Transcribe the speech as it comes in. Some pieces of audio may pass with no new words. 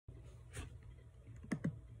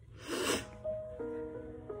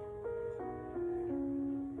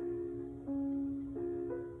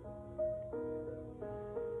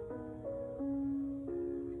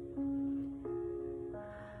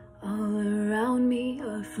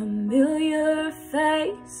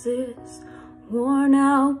faces, worn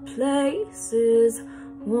out places,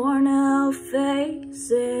 worn out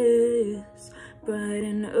faces, bright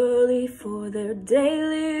and early for their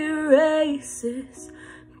daily races,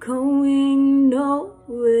 going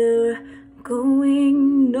nowhere,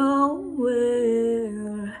 going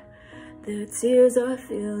nowhere. Their tears are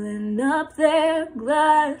filling up their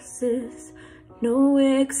glasses, no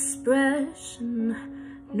expression,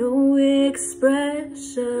 no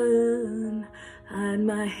expression. Hide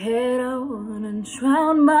my head, I wanna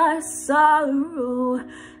drown my sorrow.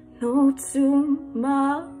 No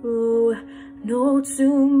tomorrow, no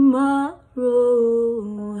tomorrow.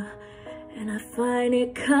 And I find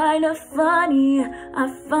it kinda funny, I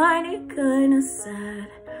find it kinda sad.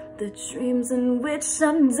 The dreams in which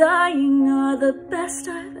I'm dying are the best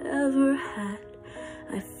I've ever had.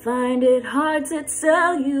 I find it hard to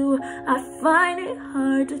tell you, I find it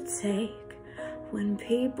hard to take. When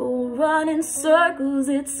people run in circles,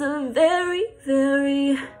 it's a very,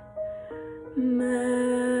 very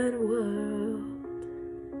mad world.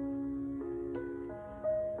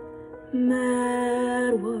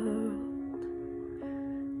 Mad world.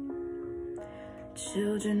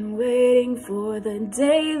 Children waiting for the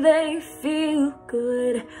day they feel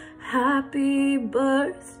good. Happy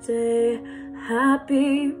birthday,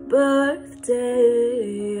 happy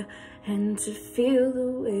birthday. And to feel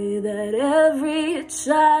the way that every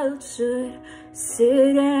child should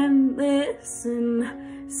sit and listen,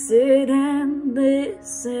 sit and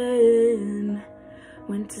listen.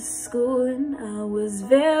 Went to school and I was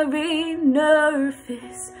very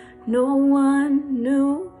nervous. No one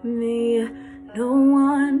knew me, no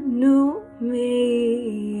one knew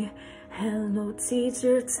me. Hello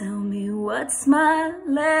teacher, tell me what's my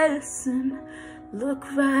lesson. Look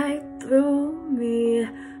right through me,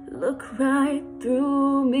 look right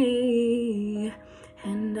through me.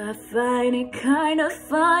 And I find it kinda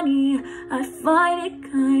funny, I find it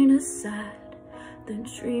kinda sad. The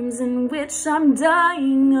dreams in which I'm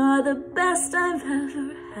dying are the best I've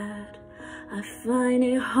ever had. I find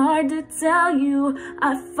it hard to tell you,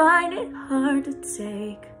 I find it hard to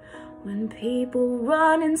take. When people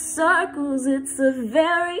run in circles, it's a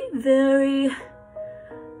very, very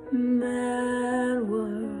mad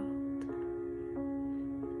world.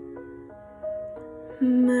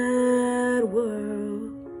 Mad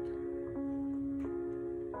world.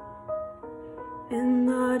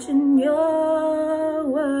 Enlarging your